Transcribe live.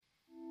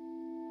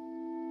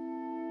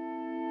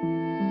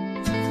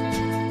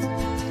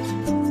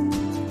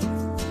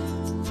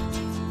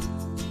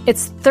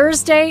It's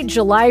Thursday,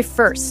 July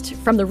 1st.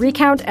 From The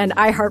Recount and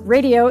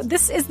iHeartRadio,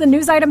 this is the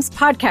News Items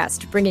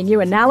Podcast, bringing you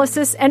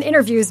analysis and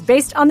interviews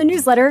based on the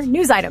newsletter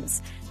News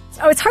Items.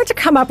 So it's hard to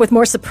come up with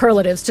more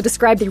superlatives to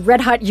describe the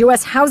red-hot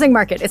U.S. housing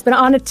market. It's been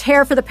on a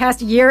tear for the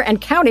past year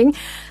and counting.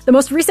 The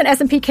most recent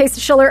S&P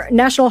Case-Shiller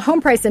National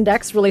Home Price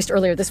Index, released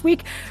earlier this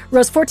week,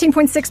 rose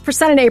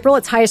 14.6% in April,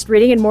 its highest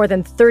reading in more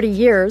than 30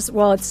 years,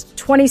 while its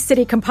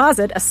 20-city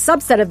composite, a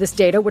subset of this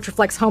data, which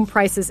reflects home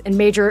prices in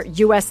major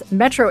U.S.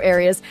 metro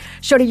areas,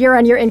 showed a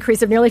year-on-year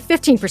increase of nearly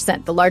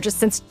 15%, the largest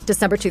since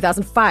December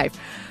 2005.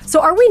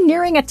 So are we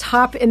nearing a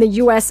top in the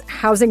U.S.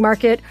 housing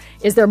market?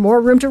 Is there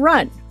more room to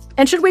run?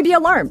 And should we be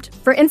alarmed?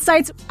 For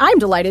insights, I'm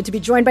delighted to be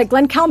joined by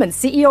Glenn Kelman,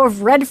 CEO of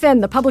Redfin,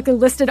 the publicly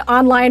listed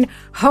online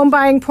home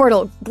buying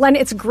portal. Glenn,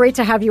 it's great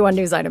to have you on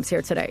News Items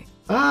here today.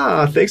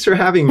 Thanks for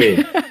having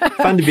me.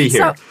 Fun to be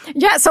here.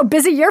 So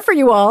busy year for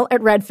you all at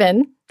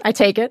Redfin, I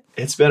take it.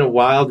 It's been a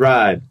wild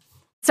ride.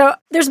 So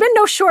there's been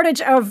no shortage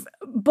of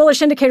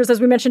bullish indicators,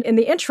 as we mentioned in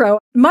the intro.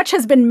 Much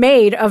has been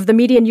made of the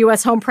median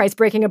U.S. home price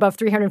breaking above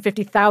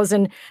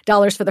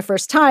 $350,000 for the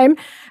first time.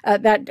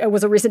 That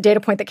was a recent data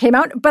point that came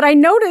out. But I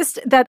noticed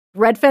that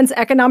Redfin's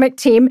economic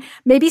team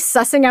may be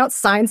sussing out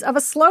signs of a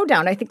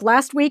slowdown. I think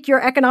last week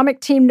your economic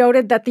team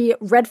noted that the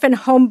Redfin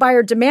Home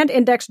Buyer Demand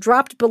Index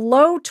dropped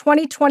below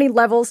 2020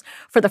 levels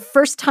for the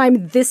first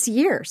time this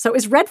year. So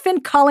is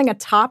Redfin calling a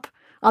top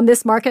on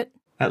this market?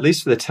 At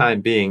least for the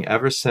time being,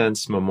 ever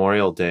since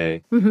Memorial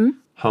Day,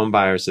 home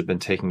buyers have been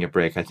taking a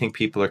break. I think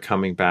people are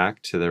coming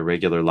back to their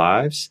regular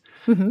lives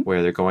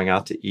where they're going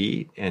out to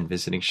eat and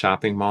visiting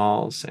shopping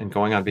malls and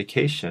going on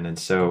vacation. And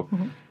so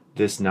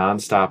this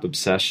nonstop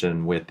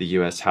obsession with the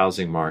U.S.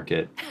 housing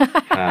market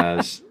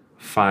has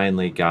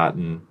finally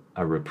gotten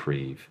a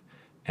reprieve.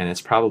 And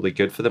it's probably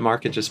good for the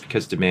market just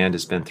because demand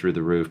has been through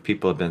the roof.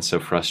 People have been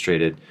so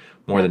frustrated.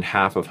 More than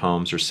half of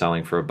homes are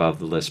selling for above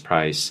the list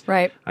price.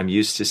 Right. I'm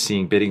used to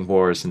seeing bidding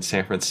wars in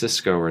San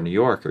Francisco or New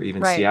York or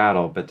even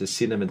Seattle, but to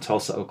see them in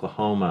Tulsa,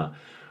 Oklahoma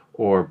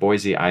or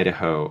Boise,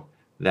 Idaho,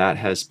 that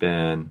has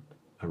been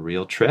a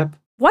real trip.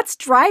 What's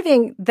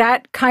driving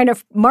that kind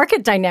of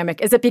market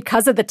dynamic? Is it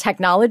because of the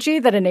technology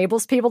that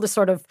enables people to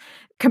sort of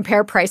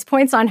compare price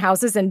points on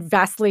houses in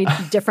vastly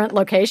different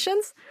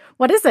locations?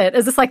 What is it?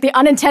 Is this like the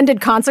unintended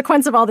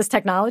consequence of all this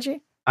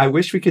technology? I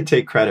wish we could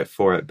take credit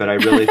for it, but I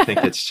really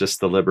think it's just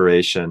the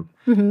liberation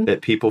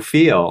that people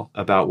feel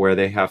about where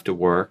they have to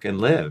work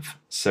and live.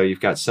 So you've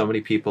got so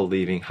many people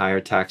leaving higher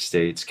tax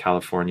states,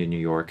 California, New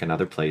York, and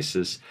other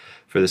places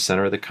for the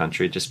center of the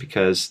country just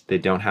because they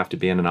don't have to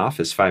be in an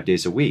office 5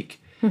 days a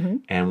week.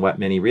 And what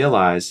many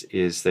realize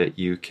is that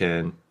you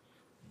can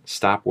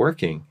stop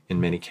working in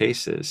many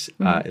cases.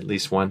 At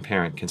least one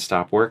parent can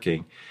stop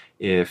working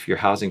if your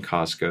housing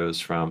cost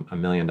goes from $1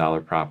 million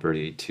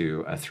property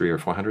to a $300,000 or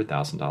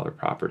 $400,000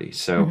 property.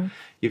 So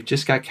you've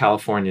just got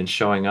Californians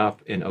showing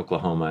up in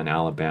Oklahoma and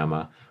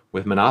Alabama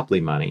with monopoly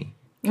money,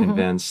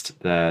 convinced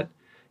that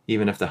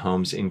even if the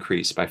homes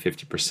increase by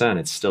 50%,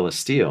 it's still a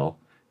steal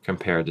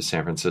compared to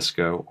San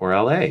Francisco or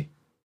LA.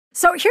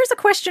 So here's a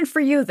question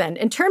for you then,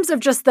 in terms of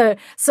just the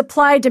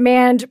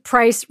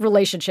supply-demand-price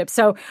relationship.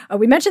 So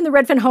we mentioned the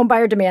Redfin Home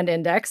Buyer Demand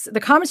Index. The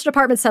Commerce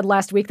Department said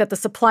last week that the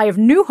supply of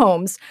new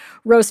homes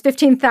rose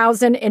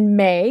 15,000 in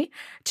May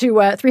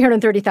to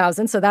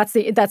 330,000. So that's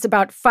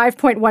about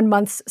 5.1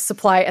 months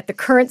supply at the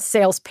current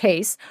sales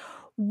pace.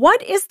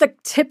 What is the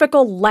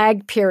typical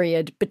lag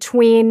period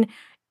between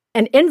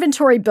an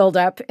inventory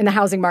buildup in the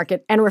housing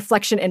market and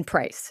reflection in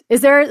price?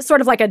 Is there sort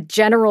of like a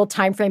general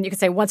time frame you could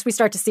say once we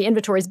start to see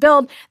inventories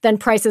build, then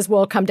prices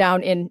will come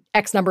down in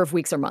X number of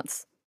weeks or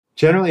months?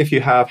 Generally, if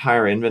you have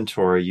higher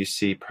inventory, you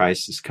see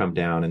prices come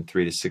down in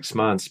 3 to 6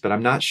 months, but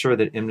I'm not sure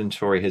that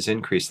inventory has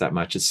increased that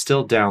much. It's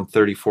still down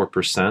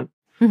 34%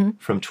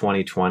 from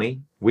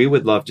 2020. We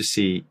would love to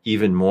see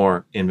even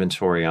more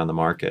inventory on the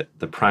market.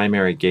 The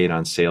primary gate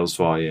on sales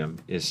volume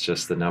is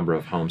just the number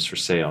of homes for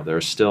sale. There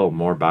are still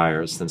more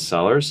buyers than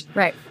sellers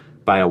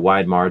by a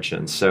wide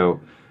margin.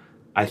 So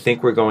I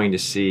think we're going to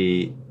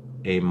see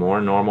a more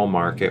normal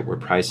market where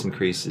price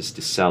increases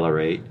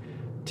decelerate.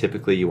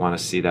 Typically, you want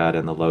to see that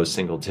in the low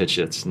single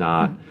digits,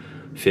 not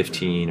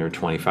 15 or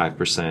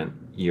 25%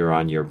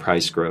 year-on-year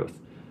price growth.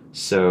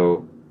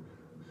 So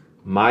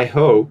my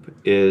hope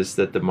is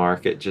that the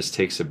market just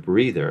takes a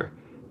breather.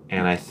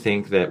 And I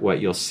think that what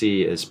you'll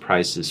see is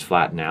prices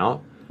flatten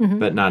out,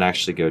 but not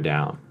actually go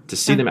down. To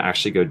see them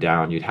actually go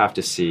down, you'd have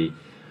to see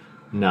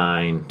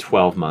 9,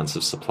 12 months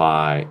of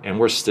supply. And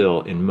we're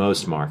still, in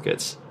most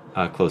markets,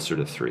 closer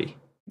to 3.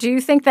 Do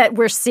you think that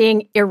we're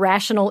seeing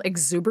irrational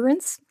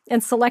exuberance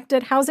in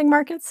selected housing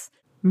markets?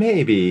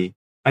 Maybe.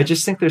 I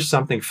just think there's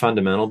something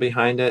fundamental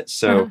behind it.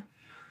 So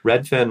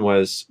Redfin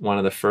was one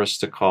of the first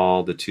to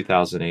call the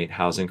 2008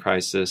 housing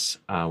crisis.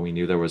 We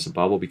knew there was a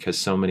bubble because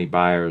so many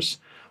buyers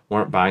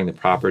weren't buying the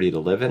property to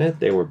live in it.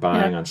 They were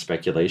buying on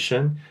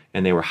speculation,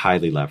 and they were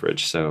highly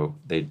leveraged. So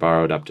they'd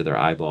borrowed up to their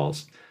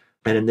eyeballs.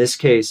 And in this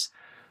case,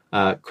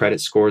 Credit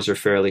scores are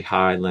fairly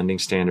high, lending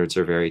standards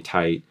are very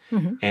tight,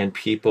 and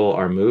people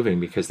are moving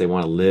because they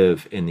want to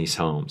live in these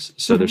homes.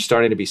 So there's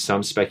starting to be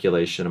some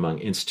speculation among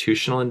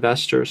institutional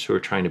investors who are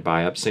trying to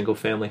buy up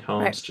single-family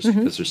homes just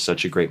because there's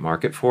such a great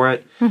market for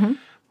it.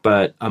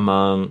 But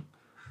among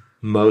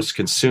most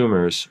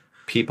consumers,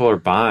 people are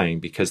buying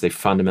because they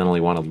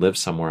fundamentally want to live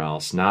somewhere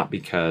else, not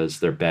because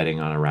they're betting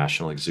on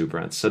irrational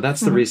exuberance. So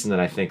that's the reason that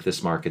I think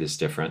this market is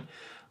different.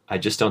 I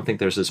just don't think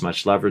there's as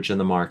much leverage in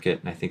the market.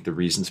 And I think the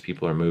reasons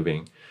people are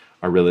moving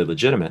are really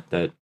legitimate,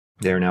 that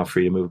they're now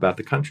free to move about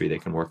the country. They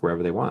can work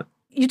wherever they want.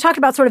 You talked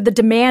about sort of the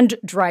demand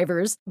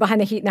drivers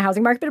behind the heat in the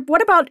housing market, but what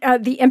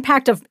about the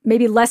impact of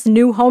maybe less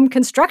new home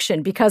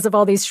construction because of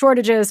all these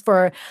shortages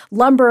for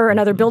lumber and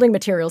other building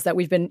materials that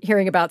we've been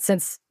hearing about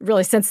since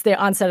the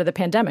onset of the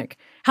pandemic?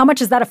 How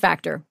much is that a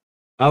factor?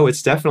 Oh,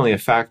 it's definitely a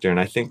factor. And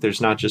I think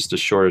there's not just a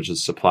shortage of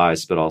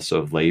supplies, but also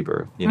of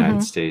labor. The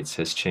United States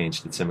has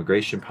changed its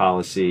immigration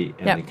policy,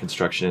 and the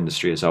construction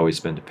industry has always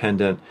been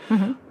dependent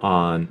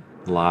on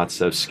lots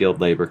of skilled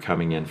labor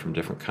coming in from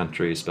different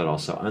countries, but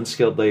also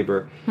unskilled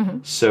labor.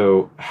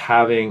 So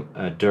having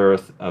a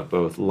dearth of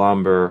both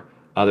lumber,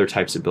 other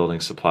types of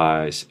building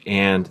supplies,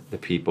 and the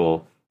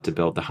people to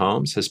build the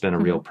homes has been a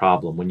real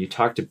problem. When you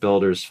talk to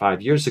builders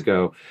 5 years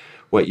ago,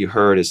 what you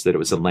heard is that it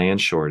was a land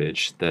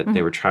shortage, that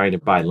they were trying to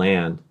buy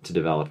land to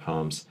develop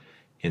homes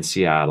in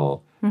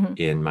Seattle,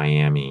 in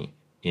Miami,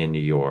 in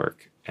New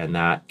York, and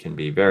that can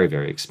be very,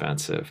 very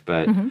expensive.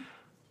 But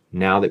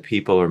now that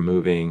people are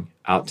moving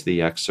out to the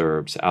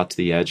exurbs, out to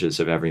the edges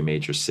of every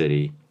major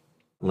city,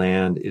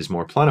 land is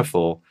more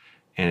plentiful,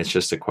 and it's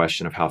just a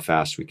question of how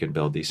fast we can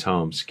build these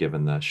homes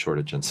given the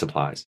shortage in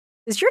supplies.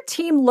 Is your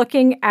team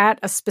looking at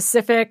a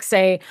specific,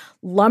 say,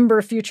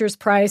 lumber futures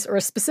price or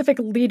a specific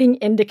leading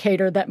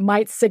indicator that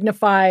might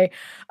signify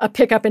a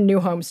pickup in new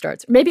home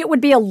starts? Maybe it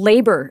would be a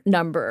labor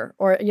number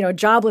or,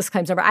 jobless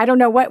claims number. I don't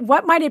know.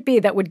 What might it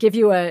be that would give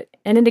you an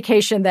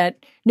indication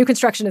that new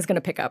construction is going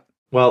to pick up?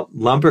 Well,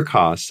 lumber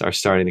costs are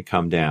starting to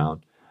come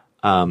down.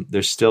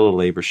 There's still a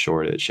labor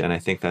shortage, and I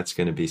think that's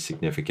going to be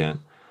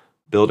significant.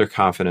 Builder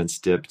confidence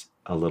dipped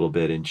a little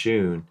bit in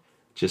June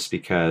just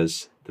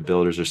because the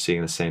builders are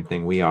seeing the same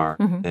thing we are,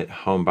 that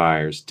home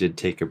buyers did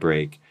take a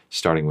break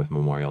starting with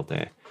Memorial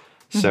Day.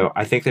 So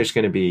I think there's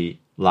going to be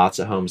lots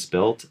of homes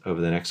built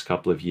over the next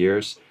couple of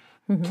years.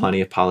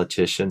 Plenty of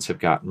politicians have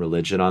gotten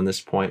religion on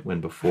this point when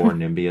before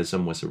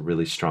NIMBYism was a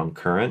really strong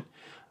current,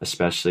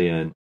 especially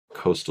in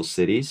coastal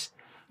cities.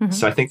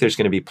 So I think there's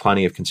going to be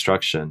plenty of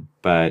construction,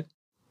 but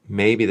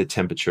maybe the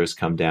temperature has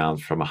come down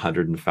from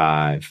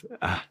 105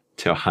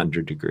 to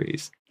 100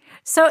 degrees.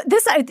 So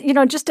this,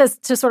 just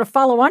to sort of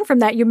follow on from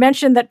that, you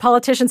mentioned that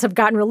politicians have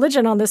gotten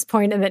religion on this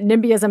point and that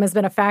NIMBYism has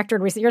been a factor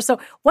in recent years. So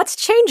what's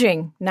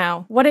changing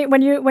now?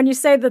 When you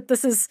say that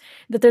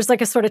there's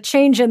like a sort of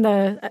change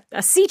a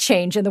sea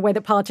change in the way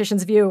that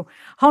politicians view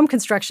home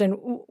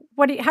construction,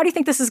 how do you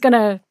think this is going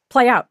to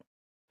play out?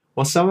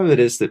 Well, some of it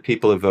is that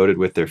people have voted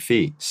with their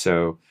feet.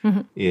 So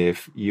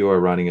if you are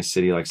running a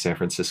city like San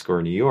Francisco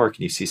or New York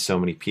and you see so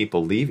many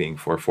people leaving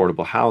for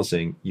affordable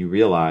housing, you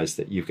realize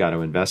that you've got to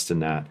invest in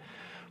that.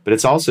 But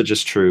it's also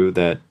just true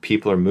that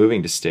people are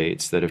moving to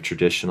states that have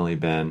traditionally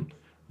been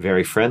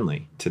very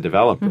friendly to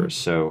developers.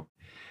 So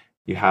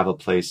you have a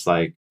place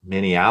like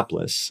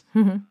Minneapolis,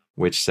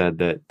 which said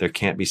that there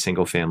can't be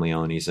single-family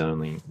ownies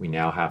only. We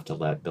now have to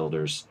let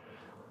builders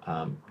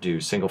do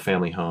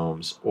single-family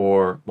homes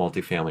or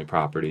multifamily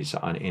properties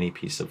on any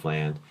piece of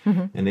land.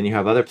 And then you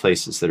have other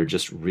places that are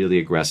just really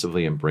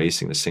aggressively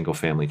embracing the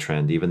single-family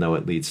trend, even though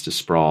it leads to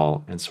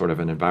sprawl and sort of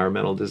an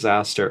environmental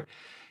disaster.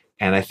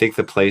 And I think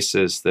the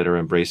places that are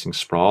embracing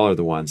sprawl are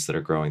the ones that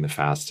are growing the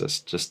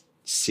fastest. Just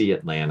see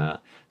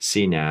Atlanta,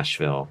 see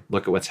Nashville,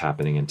 look at what's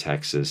happening in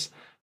Texas.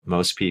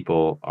 Most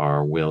people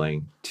are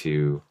willing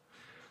to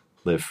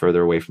live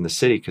further away from the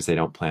city because they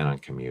don't plan on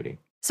commuting.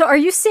 So are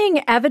you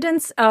seeing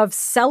evidence of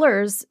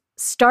sellers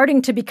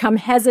starting to become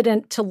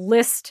hesitant to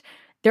list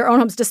their own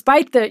homes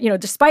despite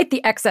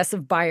the excess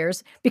of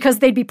buyers because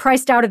they'd be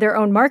priced out of their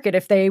own market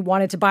if they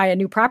wanted to buy a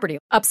new property,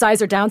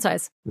 upsize or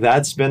downsize?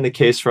 That's been the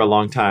case for a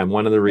long time.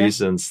 One of the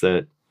reasons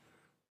that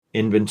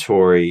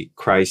inventory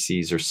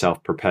crises are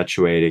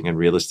self-perpetuating and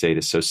real estate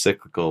is so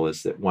cyclical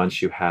is that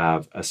once you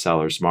have a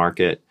seller's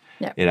market,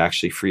 it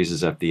actually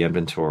freezes up the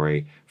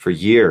inventory. For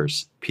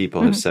years,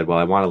 people have said, well,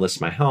 I want to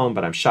list my home,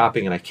 but I'm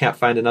shopping and I can't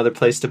find another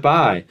place to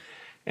buy.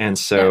 And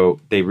so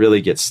they really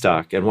get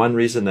stuck. And one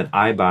reason that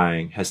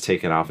iBuying has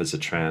taken off as a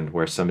trend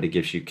where somebody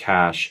gives you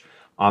cash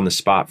on the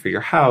spot for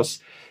your house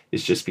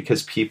is just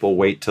because people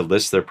wait to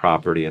list their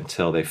property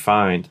until they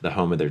find the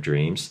home of their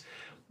dreams.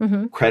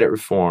 Credit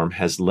reform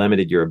has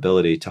limited your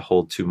ability to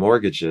hold two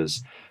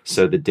mortgages.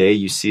 So the day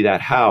you see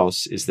that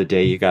house is the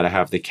day you got to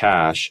have the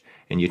cash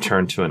and you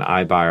turn to an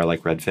iBuyer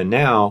like Redfin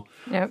now,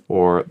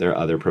 or there are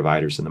other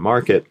providers in the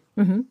market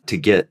to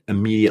get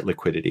immediate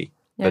liquidity.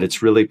 But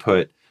it's really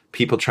put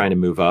people trying to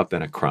move up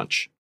in a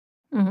crunch.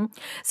 Mm-hmm.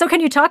 So can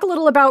you talk a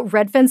little about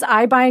Redfin's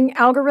iBuying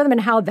algorithm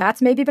and how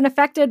that's maybe been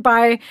affected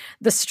by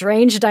the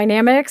strange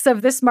dynamics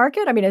of this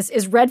market? I mean, is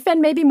Redfin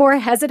maybe more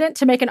hesitant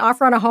to make an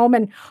offer on a home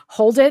and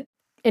hold it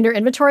in your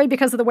inventory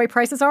because of the way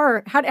prices are?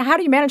 Or how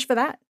do you manage for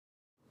that?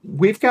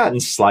 We've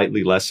gotten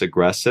slightly less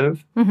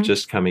aggressive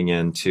just coming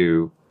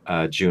into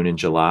June and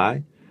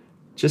July,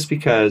 just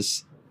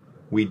because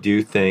we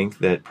do think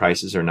that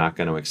prices are not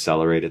going to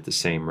accelerate at the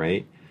same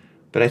rate.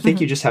 But I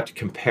think you just have to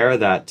compare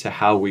that to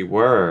how we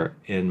were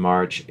in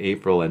March,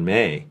 April, and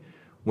May,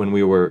 when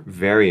we were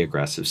very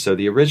aggressive. So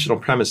the original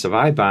premise of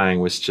iBuying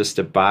was just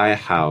to buy a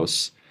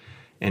house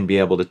and be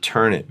able to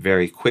turn it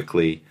very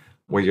quickly,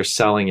 where you're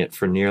selling it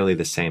for nearly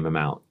the same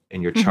amount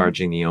and you're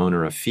charging the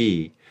owner a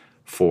fee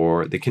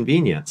for the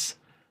convenience.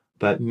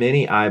 But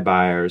many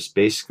iBuyers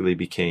basically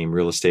became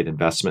real estate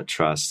investment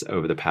trusts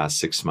over the past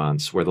 6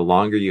 months, where the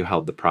longer you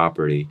held the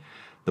property,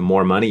 the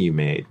more money you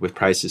made. With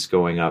prices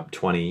going up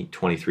 20,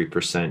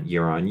 23%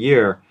 year on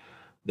year,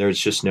 there's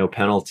just no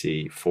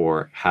penalty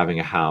for having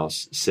a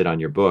house sit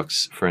on your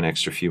books for an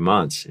extra few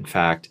months. In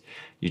fact,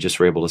 you just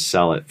were able to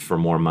sell it for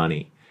more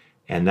money.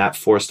 And that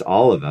forced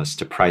all of us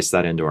to price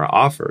that into our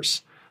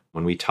offers.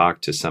 When we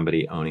talk to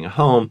somebody owning a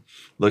home,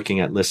 looking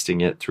at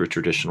listing it through a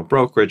traditional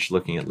brokerage,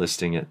 looking at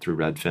listing it through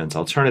Redfin's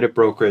alternative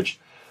brokerage,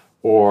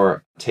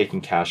 or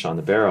taking cash on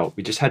the barrel,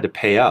 we just had to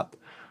pay up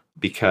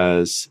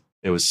because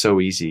it was so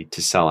easy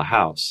to sell a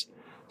house.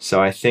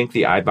 So I think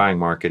the iBuying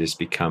market is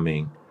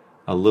becoming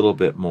a little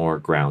bit more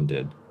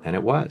grounded than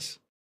it was.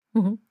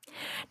 Mm-hmm.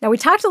 Now, we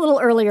talked a little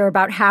earlier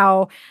about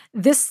how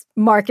this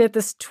market,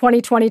 this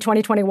 2020,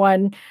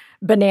 2021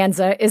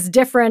 bonanza is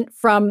different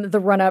from the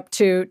run-up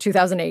to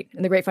 2008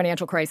 and the great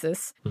financial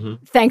crisis.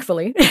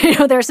 Thankfully,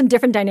 there are some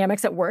different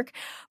dynamics at work.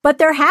 But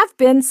there have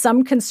been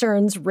some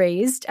concerns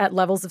raised at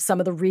levels of some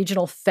of the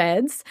regional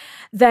feds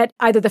that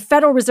either the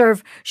Federal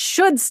Reserve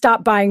should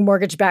stop buying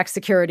mortgage-backed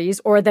securities,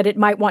 or that it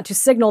might want to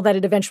signal that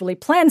it eventually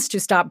plans to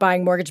stop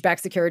buying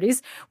mortgage-backed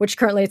securities, which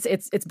currently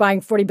it's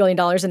buying $40 billion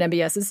in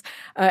MBSs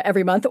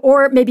every month,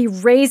 or maybe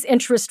raise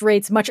interest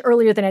rates much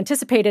earlier than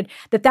anticipated,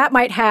 that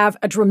might have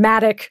a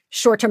dramatic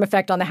short-term effect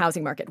on the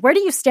housing market. Where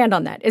do you stand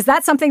on that? Is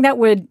that something that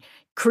would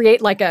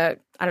create like a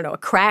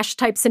crash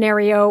type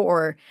scenario,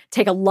 or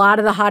take a lot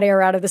of the hot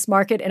air out of this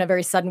market in a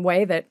very sudden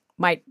way that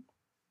might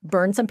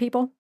burn some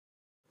people?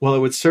 Well, it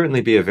would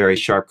certainly be a very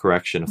sharp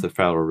correction if the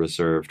Federal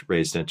Reserve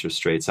raised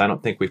interest rates. I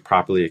don't think we've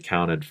properly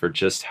accounted for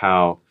just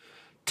how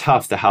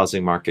tough the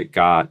housing market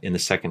got in the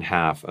second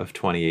half of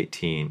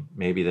 2018.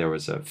 Maybe there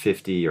was a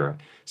 50 or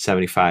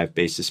 75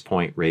 basis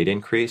point rate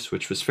increase,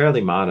 which was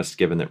fairly modest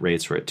given that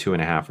rates were at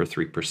 2.5% or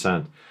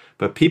 3%.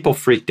 But people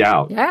freaked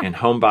out, and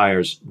home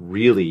buyers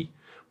really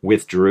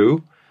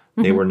withdrew.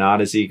 They were not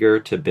as eager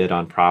to bid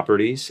on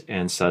properties,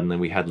 and suddenly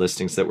we had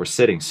listings that were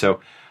sitting. So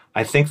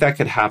I think that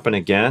could happen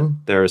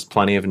again. There is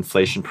plenty of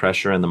inflation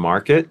pressure in the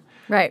market,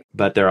 right?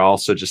 But there are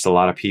also just a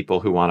lot of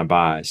people who want to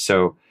buy.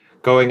 So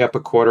going up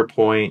a quarter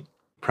point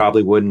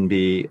probably wouldn't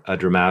be a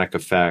dramatic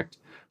effect.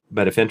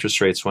 But if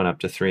interest rates went up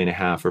to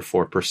 3.5%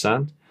 or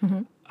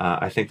 4%,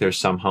 I think there's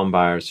some home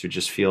buyers who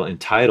just feel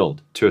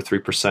entitled to a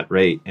 3%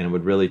 rate, and it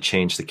would really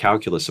change the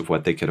calculus of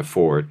what they could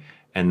afford.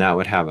 And that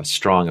would have a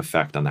strong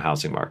effect on the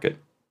housing market.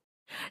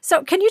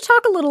 So can you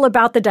talk a little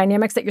about the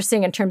dynamics that you're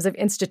seeing in terms of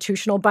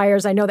institutional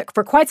buyers? I know that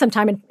for quite some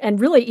time, and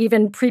really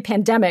even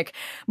pre-pandemic,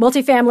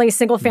 multifamily,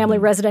 single-family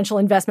residential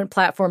investment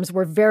platforms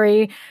were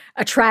very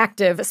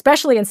attractive,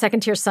 especially in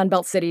second-tier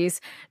Sunbelt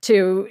cities,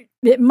 to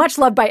much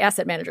loved by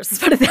asset managers,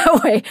 let's put it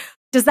that way.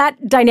 Does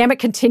that dynamic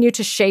continue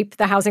to shape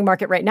the housing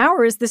market right now,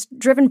 or is this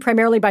driven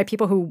primarily by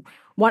people who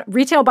want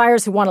retail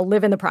buyers who want to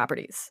live in the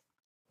properties?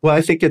 Well,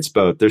 I think it's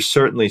both. There's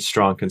certainly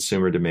strong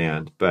consumer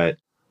demand, but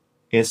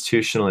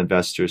institutional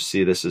investors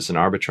see this as an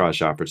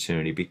arbitrage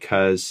opportunity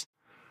because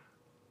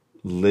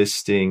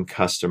listing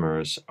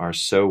customers are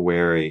so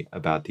wary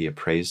about the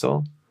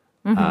appraisal.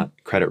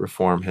 Credit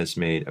reform has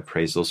made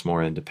appraisals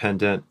more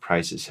independent.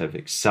 Prices have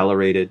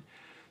accelerated.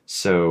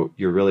 So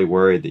you're really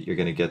worried that you're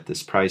going to get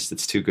this price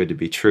that's too good to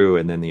be true,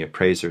 and then the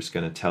appraiser is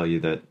going to tell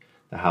you that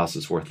the house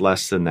is worth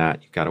less than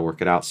that. You've got to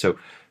work it out. So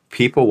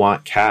people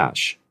want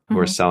cash who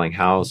are selling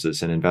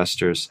houses, and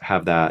investors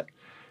have that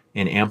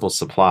in ample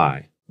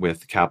supply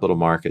with capital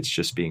markets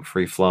just being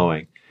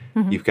free-flowing.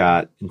 You've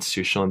got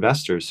institutional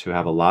investors who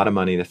have a lot of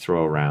money to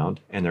throw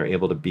around, and they're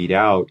able to beat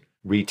out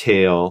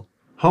retail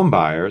home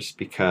buyers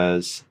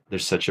because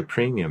there's such a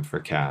premium for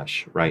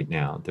cash right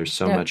now. There's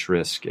so much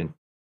risk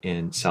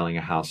in selling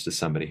a house to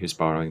somebody who's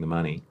borrowing the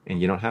money,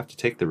 and you don't have to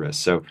take the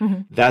risk. So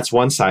that's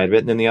one side of it.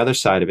 And then the other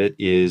side of it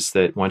is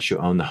that once you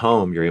own the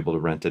home, you're able to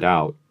rent it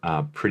out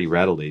pretty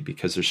readily,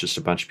 because there's just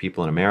a bunch of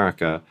people in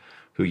America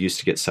who used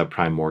to get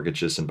subprime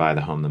mortgages and buy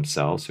the home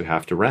themselves who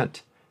have to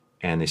rent,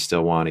 and they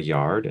still want a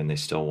yard, and they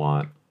still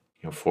want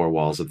 4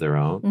 walls of their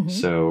own.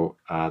 So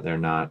they're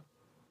not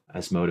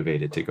as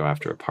motivated to go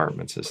after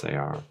apartments as they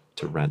are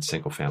to rent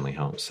single-family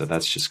homes. So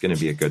that's just going to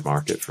be a good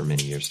market for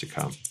many years to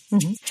come.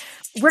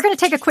 We're going to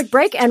take a quick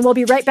break, and we'll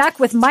be right back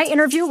with my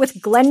interview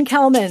with Glenn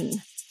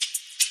Kelman.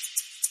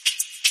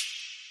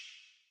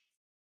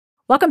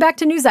 Welcome back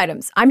to News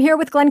Items. I'm here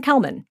with Glenn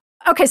Kelman.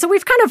 Okay, so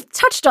we've kind of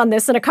touched on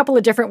this in a couple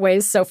of different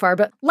ways so far,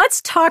 but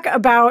let's talk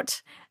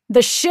about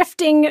the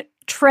shifting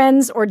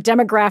trends or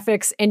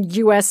demographics in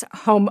U.S.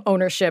 home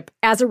ownership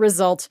as a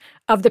result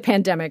of the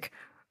pandemic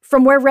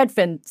from where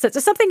Redfin sits.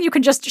 It's something you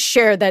can just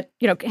share that,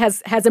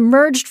 has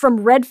emerged from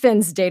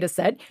Redfin's data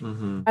set.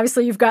 Mm-hmm.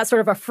 Obviously, you've got sort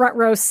of a front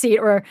row seat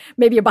or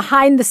maybe a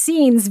behind the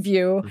scenes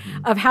view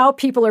of how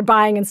people are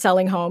buying and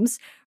selling homes.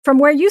 From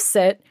where you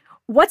sit,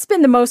 what's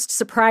been the most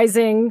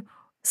surprising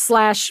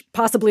 /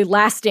 possibly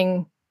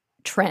lasting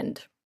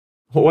trend?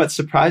 Well, what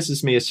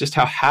surprises me is just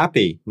how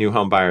happy new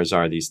home buyers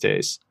are these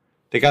days.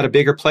 They got a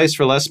bigger place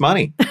for less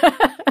money.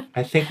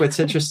 I think what's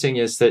interesting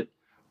is that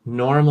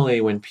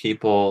normally when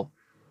people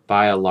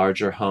buy a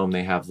larger home,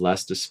 they have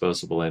less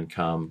disposable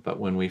income. But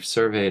when we've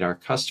surveyed our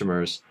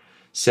customers,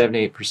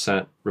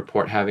 78%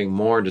 report having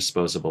more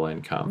disposable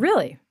income.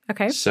 Really?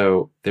 Okay.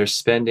 So they're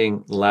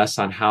spending less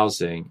on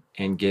housing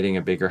and getting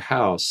a bigger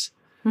house,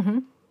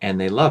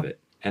 and they love it.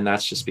 And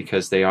that's just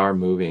because they are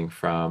moving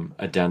from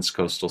a dense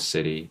coastal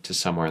city to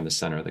somewhere in the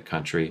center of the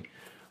country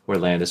where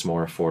land is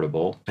more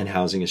affordable and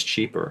housing is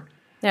cheaper.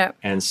 Yeah.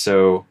 And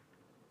so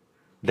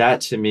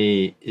that to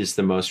me is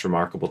the most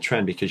remarkable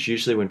trend, because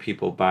usually when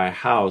people buy a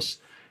house,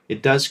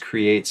 it does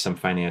create some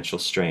financial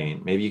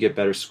strain. Maybe you get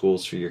better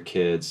schools for your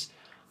kids,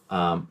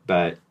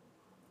 but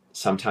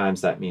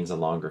sometimes that means a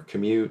longer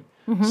commute.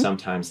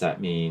 Sometimes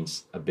that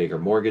means a bigger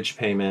mortgage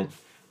payment,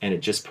 and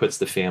it just puts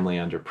the family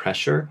under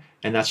pressure.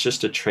 And that's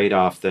just a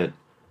trade-off that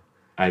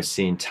I've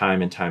seen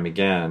time and time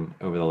again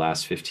over the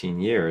last 15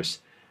 years.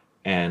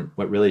 And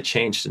what really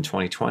changed in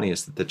 2020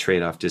 is that the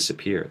trade-off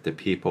disappeared, that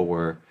people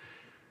were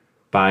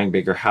buying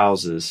bigger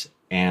houses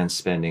and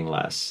spending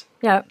less.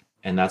 Yeah.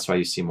 And that's why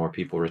you see more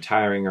people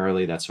retiring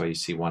early. That's why you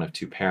see one of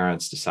two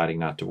parents deciding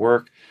not to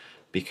work,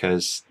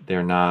 because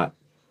they're not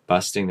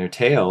busting their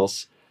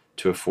tails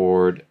to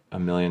afford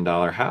 $1 million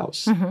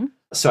house.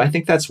 So I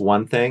think that's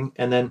one thing.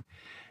 And then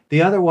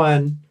the other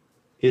one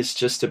is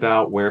just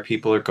about where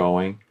people are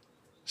going.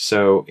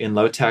 So in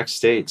low tax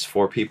states,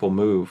 4 people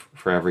move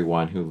for every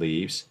one who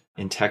leaves.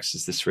 In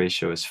Texas, this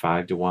ratio is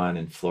 5 to 1.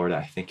 In Florida,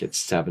 I think it's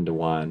 7 to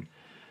 1.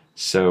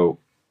 So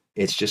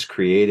it's just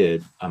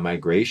created a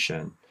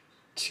migration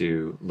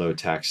to low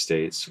tax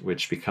states,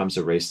 which becomes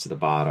a race to the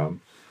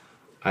bottom.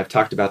 I've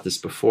talked about this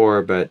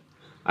before, but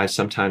I've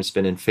sometimes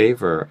been in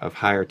favor of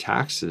higher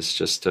taxes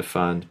just to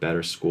fund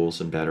better schools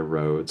and better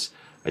roads.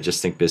 I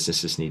just think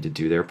businesses need to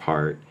do their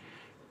part.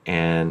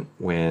 And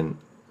when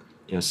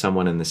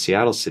someone in the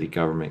Seattle city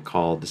government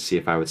called to see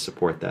if I would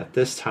support that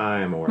this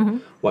time, or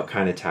what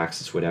kind of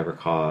taxes would ever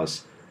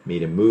cause me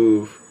to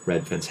move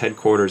Redfin's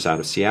headquarters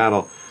out of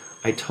Seattle,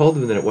 I told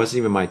them that it wasn't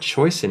even my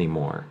choice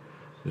anymore,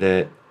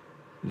 that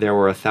there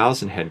were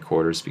 1,000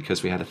 headquarters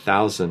because we had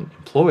 1,000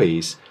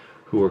 employees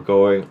who were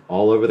going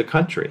all over the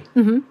country.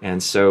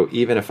 And so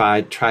even if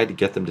I tried to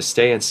get them to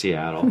stay in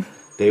Seattle,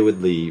 they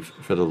would leave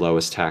for the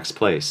lowest tax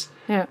place.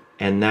 Yeah.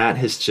 And that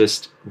has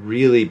just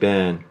really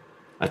been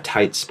a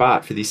tight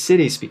spot for these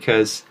cities,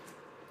 because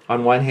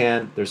on one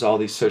hand, there's all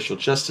these social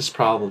justice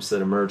problems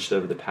that emerged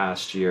over the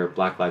past year.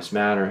 Black Lives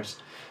Matter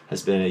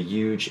has been a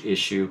huge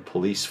issue.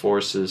 Police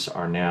forces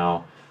are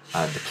now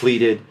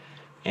depleted,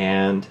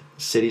 and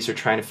cities are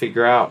trying to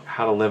figure out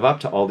how to live up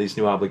to all these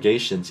new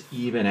obligations,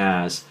 even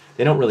as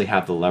they don't really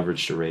have the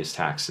leverage to raise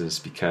taxes,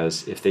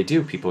 because if they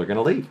do, people are going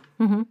to leave.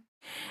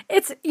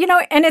 It's,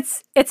 and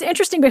it's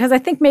interesting because I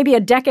think maybe a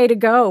decade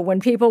ago when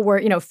people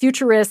were,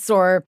 futurists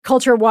or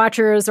culture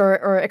watchers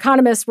or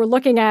economists were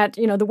looking at,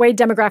 the way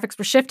demographics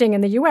were shifting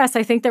in the U.S.,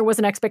 I think there was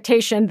an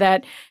expectation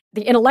that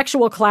the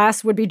intellectual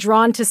class would be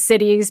drawn to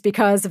cities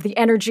because of the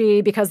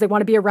energy, because they want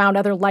to be around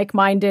other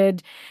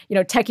like-minded,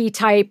 techie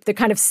type, the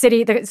kind of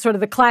city, the sort of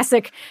the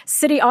classic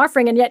city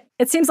offering. And yet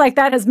it seems like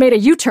that has made a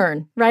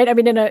U-turn, right? I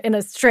mean, in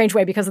a strange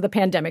way because of the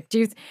pandemic.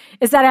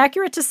 Is that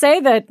accurate to say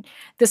that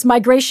this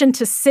migration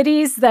to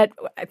cities that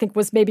I think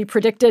was maybe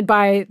predicted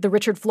by the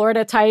Richard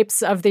Florida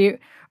types of the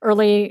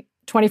early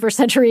 21st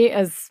century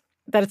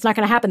that it's not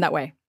going to happen that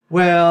way?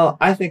 Well,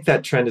 I think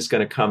that trend is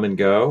going to come and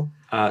go.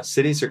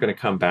 Cities are going to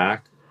come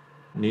back.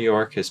 New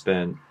York has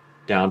been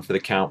down for the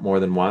count more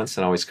than once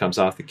and always comes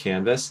off the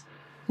canvas.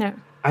 Yeah.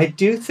 I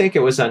do think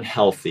it was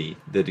unhealthy,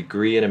 the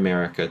degree in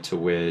America to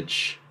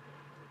which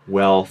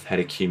wealth had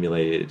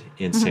accumulated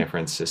in San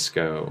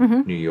Francisco,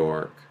 New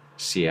York,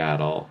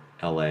 Seattle,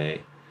 LA.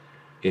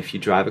 If you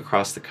drive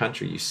across the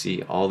country, you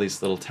see all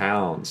these little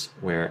towns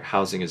where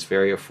housing is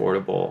very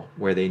affordable,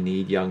 where they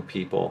need young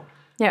people,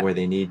 where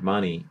they need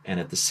money. And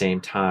at the same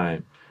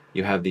time,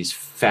 you have these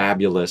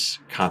fabulous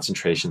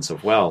concentrations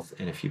of wealth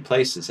in a few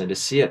places. And to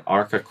see it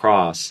arc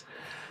across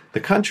the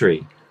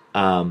country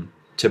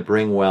to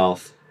bring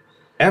wealth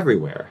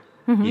everywhere,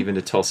 even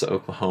to Tulsa,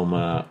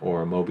 Oklahoma,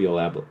 or Mobile,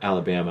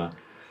 Alabama,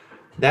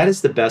 that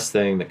is the best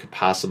thing that could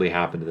possibly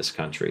happen to this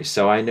country.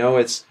 So I know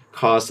it's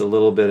caused a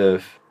little bit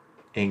of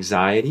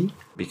anxiety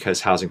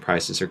because housing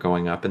prices are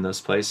going up in those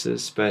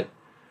places, but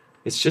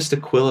it's just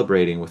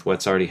equilibrating with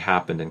what's already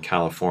happened in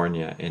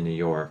California and New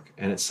York.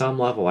 And at some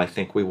level, I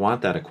think we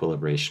want that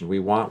equilibration. We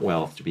want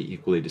wealth to be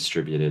equally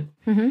distributed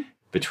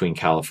between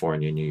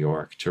California and New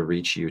York, to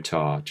reach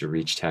Utah, to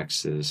reach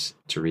Texas,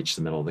 to reach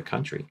the middle of the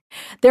country.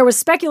 There was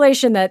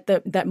speculation that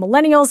that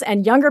millennials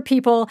and younger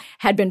people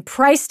had been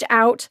priced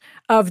out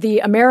of the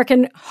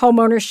American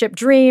homeownership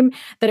dream,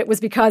 that it was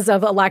because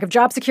of a lack of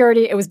job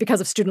security, it was because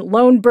of student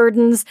loan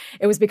burdens,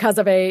 it was because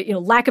of a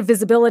lack of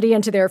visibility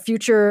into their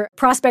future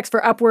prospects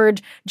for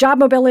upward job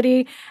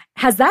mobility.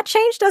 Has that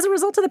changed as a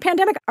result of the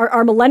pandemic?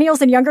 Are millennials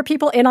and younger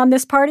people in on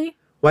this party?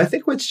 Well, I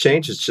think what's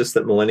changed is just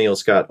that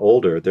millennials got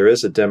older. There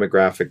is a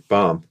demographic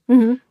bump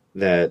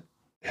that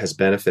has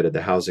benefited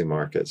the housing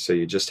market. So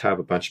you just have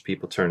a bunch of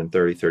people turning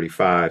 30,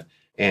 35.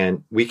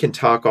 And we can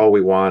talk all we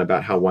want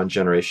about how one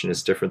generation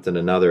is different than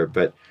another,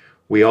 but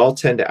we all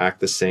tend to act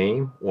the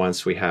same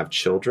once we have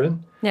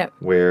children,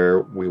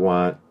 where we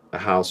want a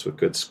house with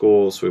good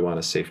schools, we want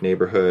a safe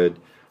neighborhood,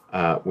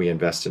 we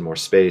invest in more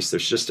space.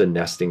 There's just a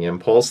nesting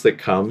impulse that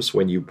comes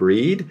when you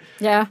breed.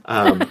 Yeah.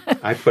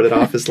 I put it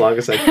off as long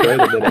as I could,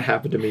 and then it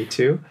happened to me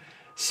too.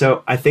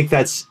 So I think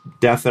that's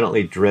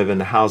definitely driven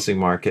the housing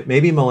market.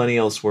 Maybe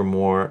millennials were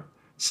more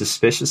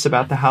suspicious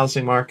about the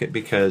housing market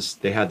because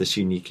they had this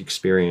unique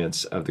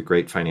experience of the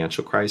great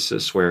financial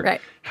crisis where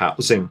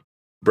housing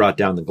brought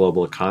down the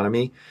global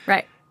economy.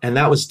 Right. And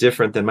that was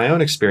different than my own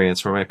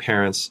experience, where my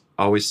parents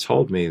always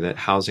told me that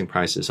housing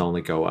prices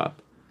only go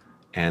up.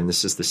 And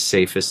this is the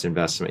safest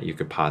investment you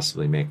could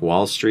possibly make.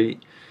 Wall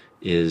Street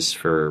is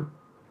for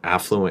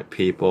affluent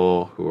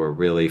people who are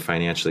really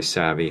financially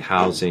savvy.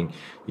 Housing,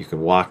 you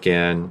can walk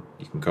in,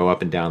 you can go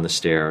up and down the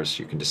stairs,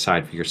 you can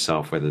decide for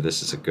yourself whether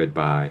this is a good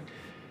buy.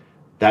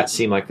 That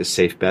seemed like the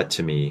safe bet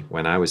to me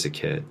when I was a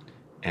kid.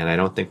 And I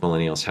don't think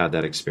millennials had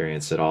that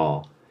experience at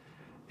all.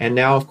 And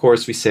now, of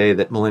course, we say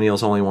that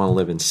millennials only want to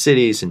live in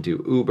cities and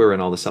do Uber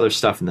and all this other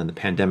stuff. And then the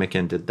pandemic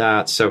ended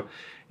that. So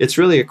it's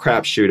really a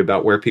crapshoot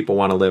about where people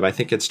want to live. I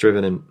think it's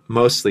driven in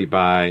mostly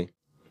by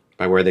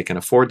where they can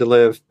afford to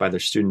live, by their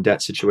student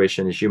debt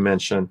situation, as you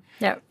mentioned,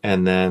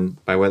 and then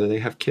by whether they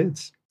have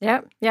kids.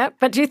 Yeah.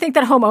 But do you think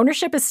that home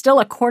ownership is still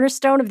a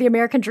cornerstone of the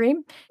American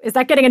dream? Is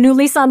that getting a new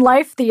lease on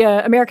life? The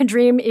American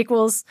dream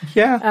equals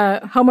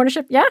home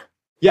ownership? Yeah.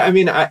 Yeah. I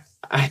mean, I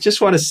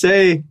just want to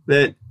say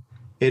that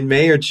in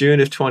May or June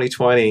of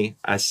 2020,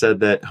 I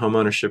said that home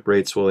ownership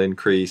rates will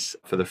increase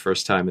for the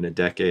first time in a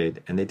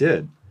decade, and they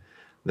did.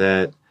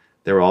 That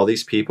there were all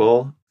these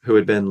people who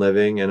had been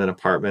living in an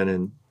apartment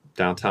in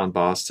downtown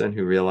Boston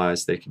who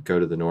realized they could go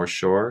to the North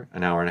Shore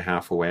an hour and a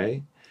half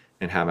away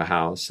and have a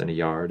house and a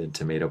yard and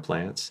tomato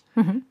plants.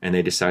 And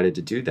they decided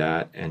to do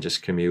that and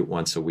just commute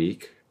once a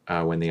week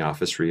when the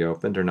office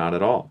reopened, or not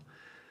at all.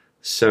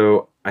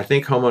 So I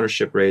think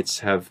homeownership rates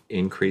have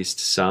increased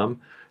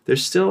some. There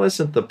still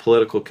isn't the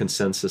political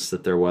consensus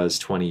that there was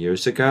 20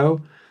 years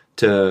ago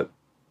to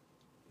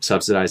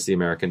subsidize the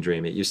American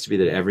dream. It used to be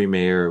that every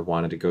mayor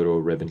wanted to go to a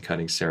ribbon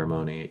cutting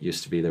ceremony. It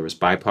used to be there was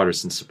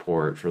bipartisan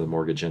support for the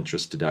mortgage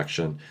interest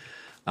deduction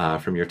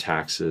from your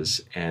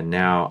taxes. And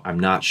now I'm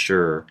not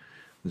sure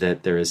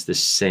that there is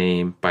this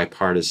same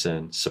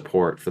bipartisan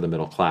support for the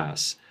middle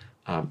class.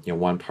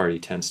 One party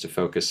tends to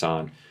focus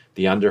on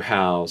the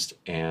underhoused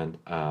and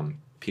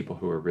people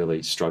who are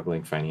really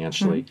struggling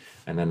financially,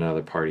 and then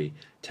another party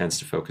tends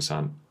to focus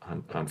on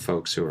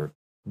folks who are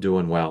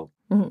doing well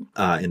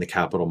in the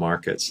capital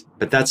markets.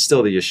 But that's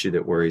still the issue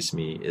that worries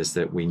me, is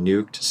that we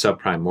nuked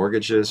subprime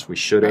mortgages. We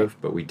should have,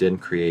 but we didn't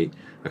create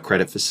a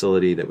credit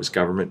facility that was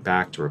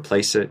government-backed to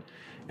replace it.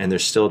 And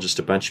there's still just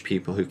a bunch of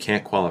people who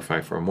can't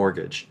qualify for a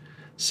mortgage.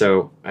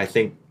 So I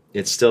think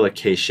it's still a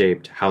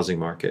K-shaped housing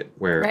market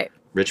where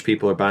rich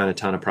people are buying a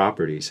ton of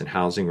properties and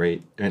housing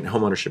rate and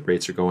homeownership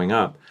rates are going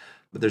up.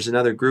 But there's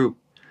another group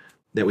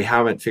that we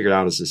haven't figured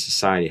out as a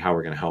society how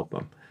we're going to help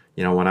them.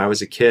 When I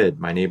was a kid,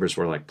 my neighbors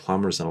were like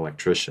plumbers and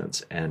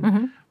electricians,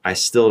 and I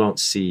still don't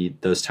see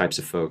those types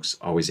of folks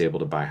always able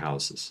to buy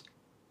houses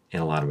in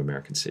a lot of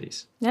American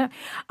cities. Yeah.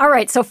 All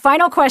right. So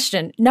final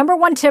question. Number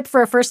one tip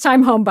for a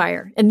first-time home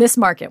buyer in this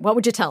market. What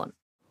would you tell them?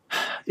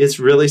 It's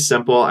really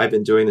simple. I've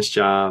been doing this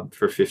job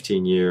for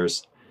 15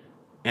 years,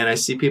 and I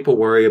see people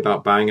worry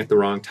about buying at the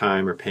wrong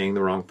time or paying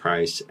the wrong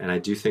price. And I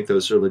do think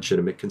those are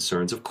legitimate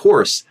concerns, of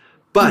course.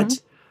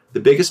 But the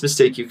biggest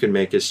mistake you can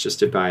make is just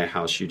to buy a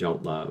house you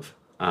don't love.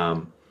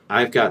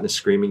 I've gotten a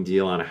screaming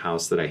deal on a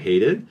house that I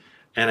hated,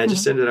 and I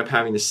just ended up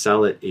having to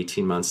sell it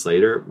 18 months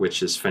later,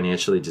 which is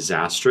financially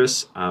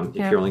disastrous. If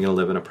you're only going to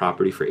live in a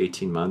property for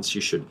 18 months,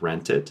 you should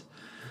rent it.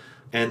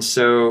 And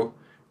so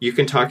you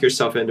can talk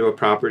yourself into a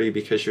property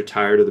because you're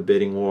tired of the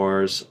bidding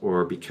wars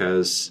or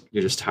because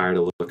you're just tired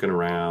of looking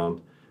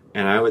around.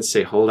 And I would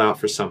say hold out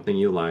for something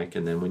you like,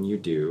 and then when you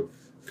do,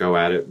 go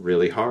at it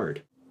really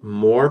hard.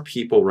 More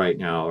people right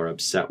now are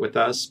upset with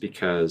us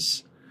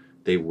because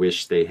they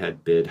wish they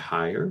had bid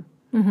higher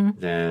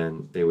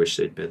than they wish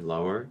they'd bid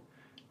lower.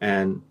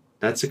 And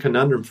that's a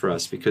conundrum for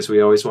us because we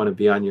always want to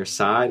be on your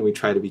side and we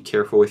try to be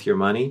careful with your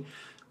money.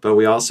 But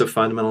we also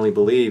fundamentally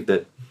believe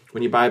that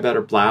when you buy a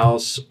better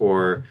blouse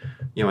or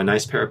a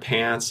nice pair of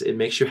pants, it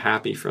makes you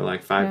happy for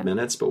like 5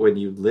 minutes. But when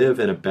you live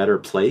in a better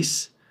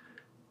place,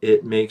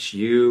 it makes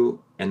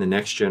you and the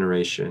next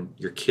generation,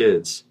 your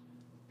kids,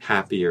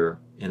 happier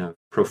in a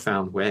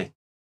profound way.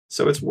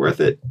 So it's worth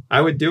it.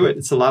 I would do it.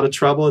 It's a lot of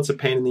trouble. It's a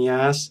pain in the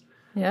ass,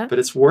 but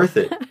it's worth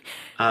it.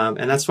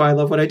 And that's why I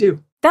love what I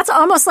do. That's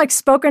almost like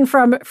spoken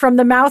from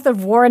the mouth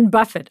of Warren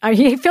Buffett.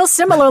 He feels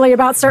similarly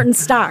about certain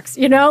stocks,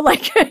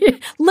 like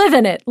live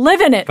in it.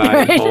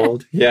 Buy and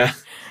hold. Yeah.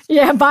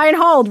 Yeah, buy and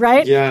hold,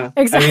 right? Yeah.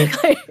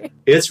 Exactly.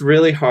 It's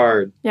really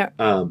hard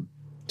to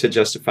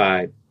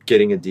justify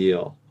getting a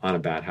deal on a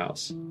bad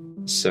house.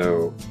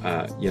 So,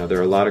 there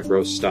are a lot of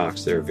growth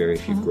stocks. There are very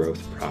few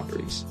growth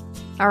properties.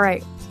 All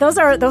right. Those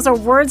are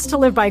words to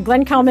live by.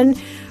 Glenn Kelman,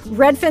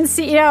 Redfin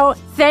CEO,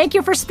 thank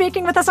you for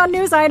speaking with us on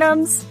News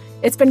Items.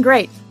 It's been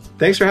great.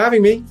 Thanks for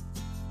having me.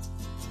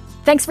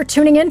 Thanks for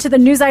tuning in to the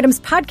News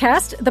Items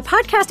podcast. The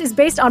podcast is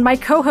based on my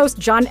co-host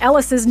John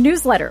Ellis's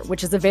newsletter,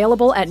 which is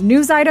available at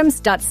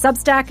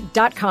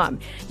newsitems.substack.com.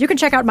 You can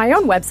check out my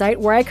own website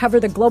where I cover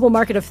the global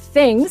market of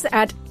things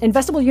at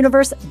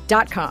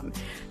investableuniverse.com.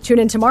 Tune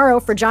in tomorrow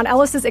for John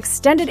Ellis's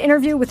extended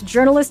interview with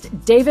journalist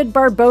David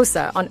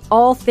Barbosa on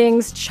all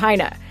things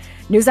China.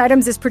 News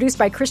Items is produced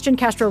by Christian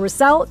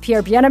Castro-Russell,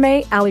 Pierre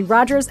Bienaimé, Ali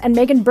Rogers, and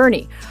Megan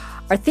Burney.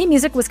 Our theme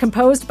music was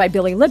composed by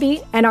Billy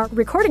Libby, and our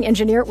recording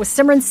engineer was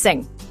Simran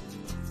Singh.